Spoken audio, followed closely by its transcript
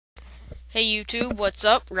Hey YouTube, what's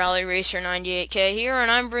up? Rally Racer 98K here, and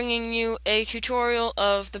I'm bringing you a tutorial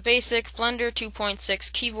of the basic Blender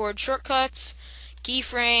 2.6 keyboard shortcuts,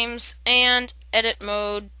 keyframes, and edit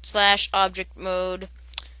mode / object mode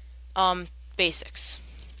basics.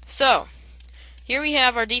 So, here we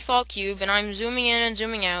have our default cube, and I'm zooming in and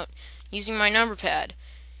zooming out using my number pad.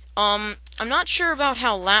 I'm not sure about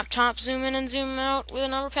how laptops zoom in and zoom out with a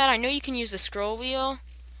number pad. I know you can use the scroll wheel,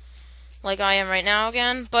 like I am right now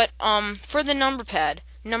again, but for the number pad,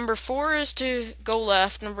 number 4 is to go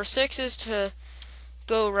left, number 6 is to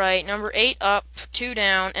go right, number 8 up, 2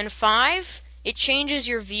 down, and 5, it changes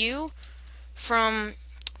your view from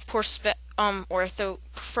perspective to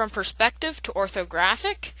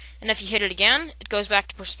orthographic, and if you hit it again, it goes back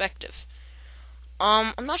to perspective.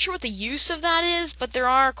 I'm not sure what the use of that is, but there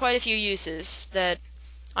are quite a few uses that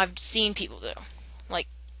I've seen people do. Like,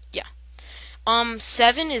 yeah.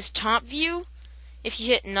 7 is top view. If you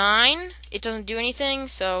hit 9, it doesn't do anything,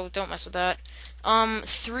 so don't mess with that.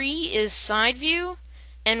 3 is side view,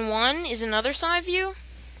 and 1 is another side view.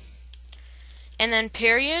 And then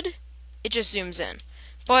period, it just zooms in.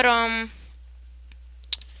 But,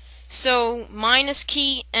 so minus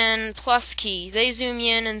key and plus key, they zoom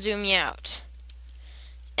you in and zoom you out.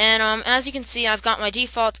 And, as you can see, I've got my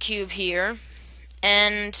default cube here,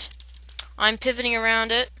 and I'm pivoting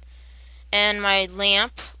around it, and my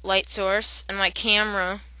lamp, light source, and my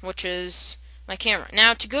camera, which is my camera.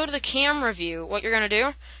 Now, to go to the camera view, what you're going to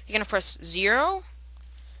do, you're going to press 0,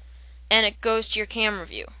 and it goes to your camera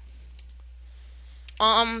view.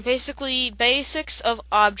 Basically, basics of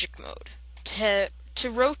object mode. To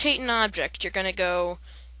rotate an object, you're going to go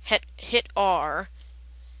hit R,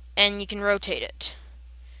 and you can rotate it.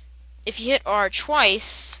 If you hit R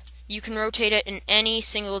twice, you can rotate it in any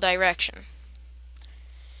single direction.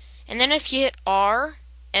 And then if you hit R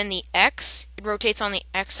and the X, it rotates on the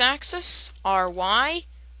X-axis. RY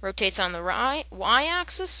rotates on the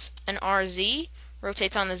Y-axis, and RZ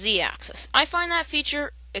rotates on the Z-axis. I find that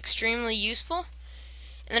feature extremely useful.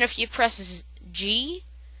 And then if you press G,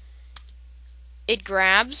 it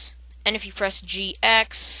grabs, and if you press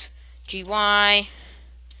GX, GY,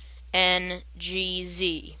 and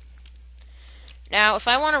GZ. Now, if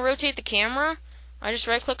I want to rotate the camera, I just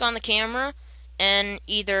right-click on the camera, and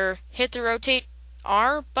either hit the rotate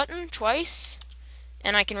R button twice,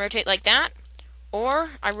 and I can rotate like that, or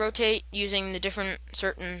I rotate using the different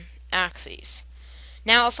certain axes.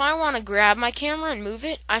 Now, if I want to grab my camera and move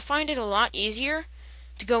it, I find it a lot easier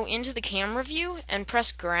to go into the camera view and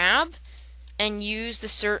press grab and use the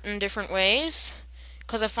certain different ways,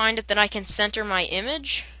 because I find it that I can center my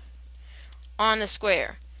image on the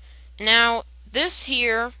square. Now, this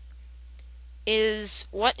here is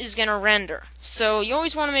what is going to render. So you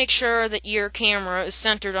always want to make sure that your camera is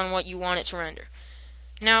centered on what you want it to render.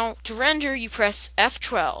 Now, to render, you press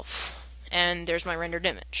F12, and there's my rendered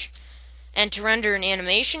image. And to render an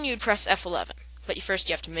animation, you'd press F11. But first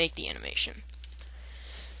you have to make the animation.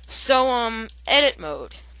 So, edit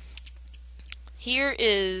mode. Here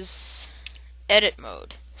is edit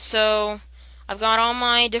mode. So, I've got all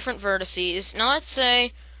my different vertices. Now let's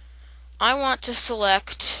say I want to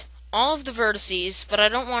select all of the vertices, but I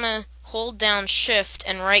don't want to hold down Shift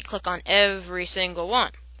and right-click on every single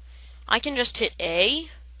one. I can just hit A,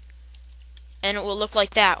 and it will look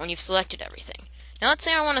like that when you've selected everything. Now let's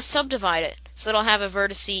say I want to subdivide it, so that I'll have a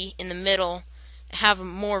vertice in the middle, and have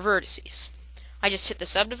more vertices. I just hit the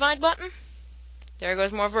subdivide button, there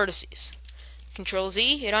goes more vertices. Control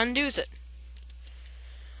Z, it undoes it.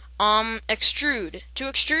 Extrude. To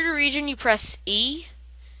extrude a region, you press E,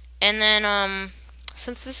 and then,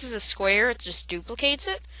 since this is a square, it just duplicates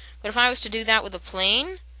it. But if I was to do that with a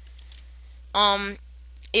plane,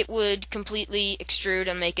 it would completely extrude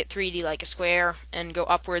and make it 3D like a square and go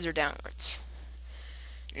upwards or downwards.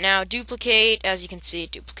 Now, duplicate, as you can see,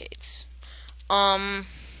 it duplicates.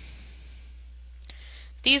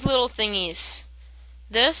 These little thingies,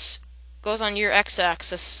 this goes on your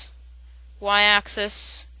X-axis,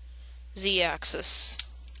 Y-axis, Z-axis.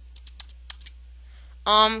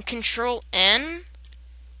 Control N,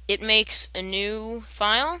 it makes a new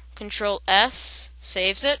file. Control S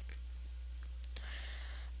saves it.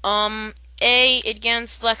 A, it again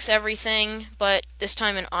selects everything, but this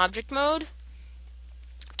time in object mode.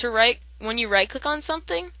 When you right-click on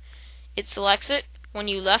something, it selects it. When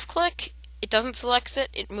you left-click, it doesn't select it.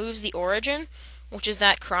 It moves the origin, which is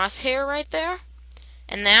that crosshair right there,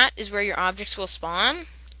 and that is where your objects will spawn.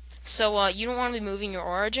 So you don't want to be moving your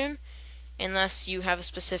origin unless you have a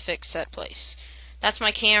specific set place. That's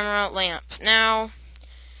my camera lamp. Now,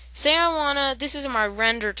 say this is my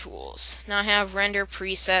render tools. Now I have render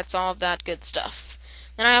presets, all of that good stuff.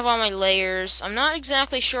 Then I have all my layers. I'm not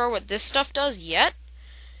exactly sure what this stuff does yet,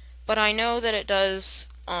 but I know that it does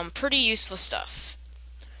pretty useful stuff.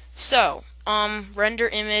 So, render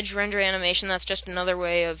image, render animation, that's just another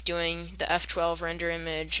way of doing the F12 render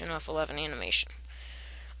image and F11 animation.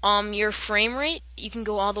 Your frame rate, you can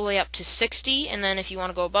go all the way up to 60, and then if you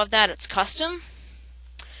want to go above that, it's custom.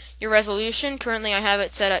 Your resolution, currently I have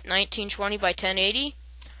it set at 1920 by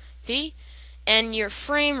 1080p. And your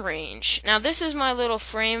frame range. Now this is my little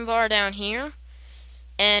frame bar down here,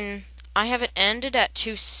 and I have it ended at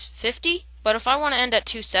 250, but if I want to end at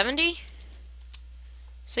 270,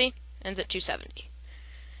 see, ends at 270.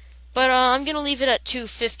 But I'm going to leave it at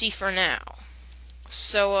 250 for now.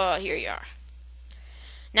 So here you are.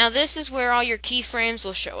 Now this is where all your keyframes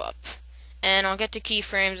will show up, and I'll get to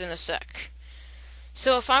keyframes in a sec.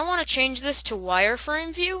 So if I want to change this to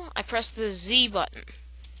wireframe view, I press the Z button.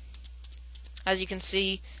 As you can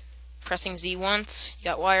see, pressing Z once, you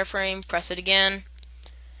got wireframe, press it again.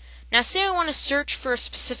 Now say I want to search for a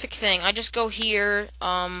specific thing, I just go here,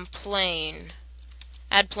 plane,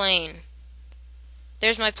 add plane.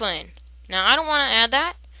 There's my plane. Now I don't want to add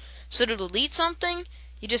that, so to delete something,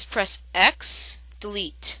 you just press X,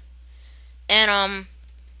 delete. And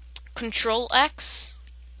Control X,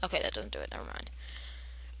 okay that doesn't do it, never mind.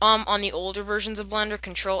 On the older versions of Blender,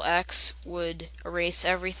 Control X would erase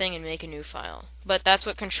everything and make a new file. But that's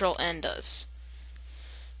what Control N does.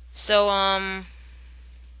 So,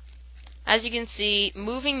 as you can see,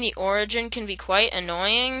 moving the origin can be quite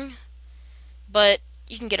annoying, but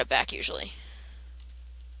you can get it back usually.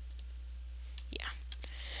 Yeah.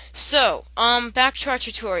 So, back to our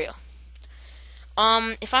tutorial.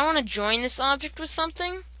 If I want to join this object with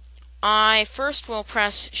something, I first will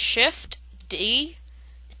press Shift D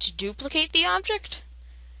to duplicate the object,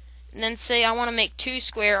 and then say I want to make two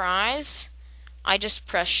square eyes. I just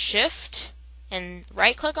press Shift and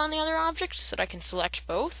right click on the other object so that I can select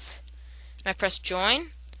both, and I press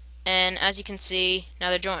join, and as you can see, now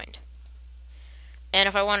they're joined. And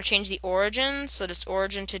if I want to change the origin so that it's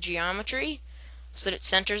origin to geometry, so that it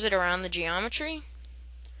centers it around the geometry,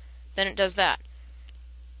 then it does that.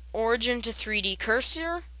 Origin to 3D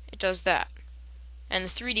cursor, it does that. And the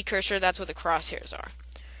 3D cursor, that's what the crosshairs are.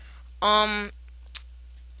 And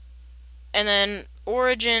then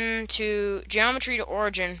origin to geometry to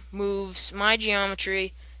origin moves my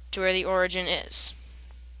geometry to where the origin is.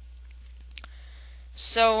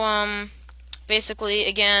 So basically,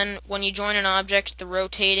 again, when you join an object, the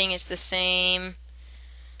rotating is the same.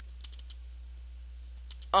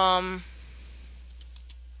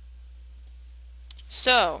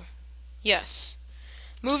 So yes,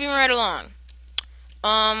 moving right along.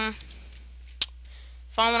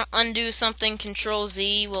 If I want to undo something, Control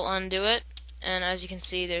Z will undo it, and as you can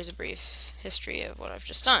see, there's a brief history of what I've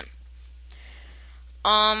just done.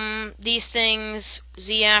 These things,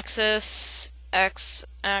 Z-axis,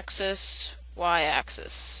 X-axis,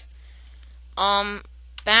 Y-axis.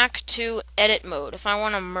 Back to edit mode. If I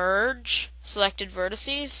want to merge selected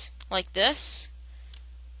vertices, like this,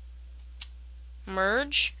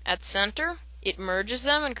 merge at center, it merges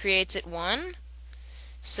them and creates it one.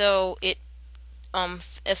 So it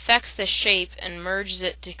affects the shape and merges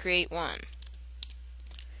it to create one.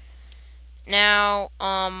 Now,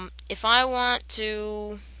 if I want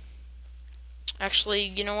to, actually,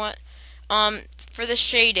 you know what? For the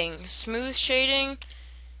shading, smooth shading,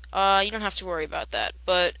 you don't have to worry about that,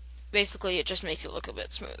 but basically it just makes it look a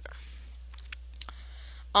bit smoother.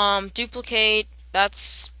 Duplicate,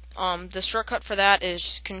 that's, the shortcut for that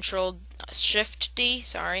is Control Shift D,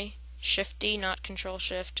 sorry. Shift D, not Control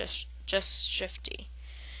Shift, just Shift D.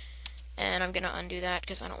 And I'm going to undo that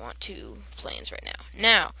because I don't want two planes right now.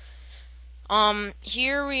 Now,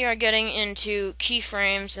 here we are getting into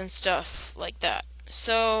keyframes and stuff like that.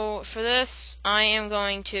 So, for this, I am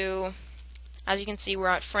going to, as you can see, we're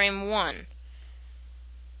at frame 1.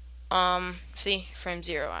 See, frame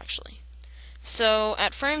 0 actually. So,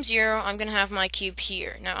 at frame 0, I'm going to have my cube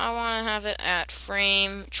here. Now, I want to have it at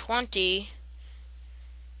frame 20,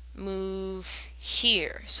 move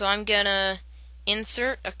here. So, I'm going to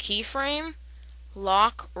insert a keyframe,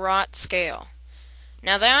 lock, rot, scale.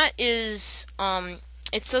 Now, that is,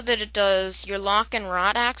 it's so that it does your lock and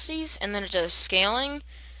rot axes, and then it does scaling.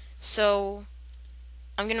 So,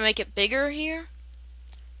 I'm going to make it bigger here.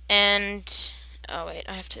 And, oh wait,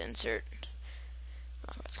 I have to insert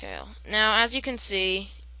lock, rot, scale. Now, as you can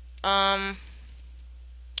see, oh,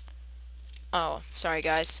 sorry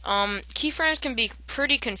guys. Keyframes can be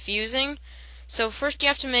pretty confusing. So, first you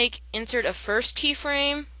have to insert a first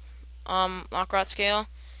keyframe, lock, rot, scale.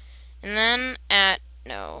 And then at,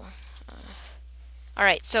 no.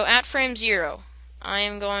 Alright, so at frame 0, I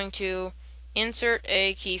am going to insert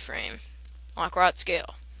a keyframe, lock rot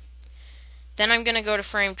scale. Then I'm going to go to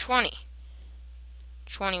frame 20,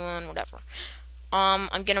 21, whatever. I'm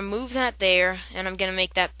going to move that there, and I'm going to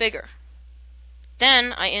make that bigger.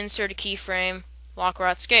 Then I insert a keyframe, lock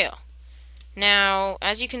rot scale. Now,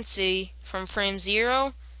 as you can see, from frame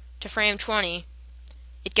 0 to frame 20,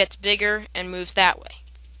 it gets bigger and moves that way.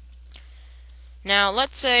 Now,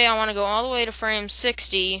 let's say I want to go all the way to frame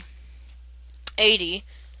 60, 80,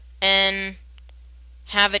 and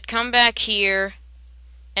have it come back here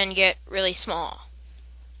and get really small.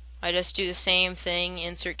 I just do the same thing,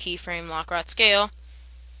 insert keyframe, lock rot scale,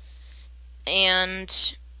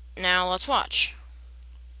 and now let's watch.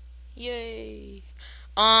 Yay!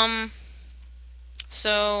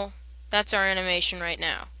 So that's our animation right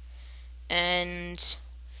now. And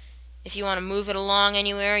if you want to move it along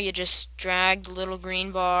anywhere, you just drag the little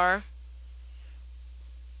green bar.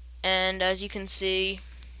 And as you can see,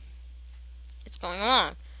 it's going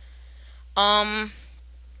along.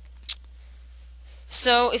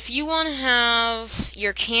 So if you want to have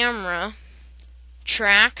your camera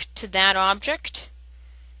track to that object,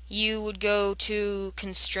 you would go to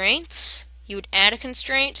Constraints, you would add a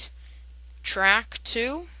constraint, Track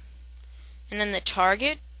to, and then the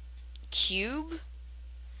target, Cube,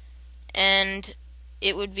 and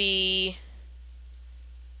it would be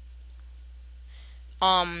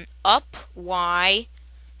up, Y,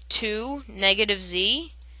 to, negative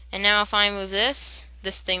Z, and now if I move this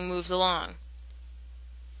thing moves along.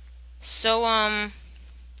 So,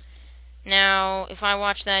 now if I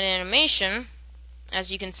watch that animation,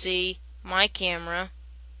 as you can see, my camera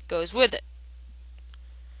goes with it,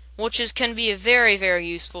 which can be a very, very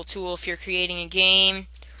useful tool if you're creating a game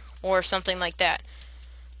or something like that.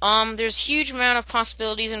 There's a huge amount of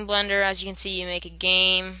possibilities in Blender. As you can see, you make a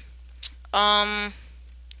game.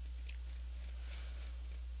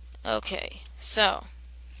 Okay, so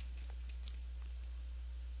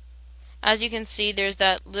as you can see, there's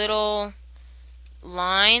that little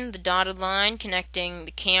line, the dotted line, connecting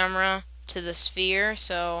the camera to the sphere,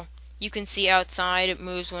 so you can see outside it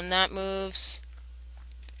moves when that moves.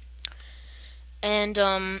 And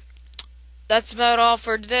that's about all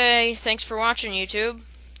for today. Thanks for watching, YouTube.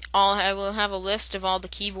 I will have a list of all the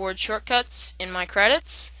keyboard shortcuts in my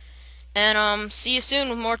credits. And see you soon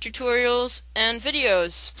with more tutorials and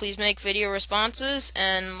videos. Please make video responses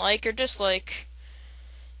and like or dislike.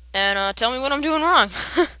 And tell me what I'm doing wrong.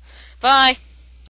 Bye.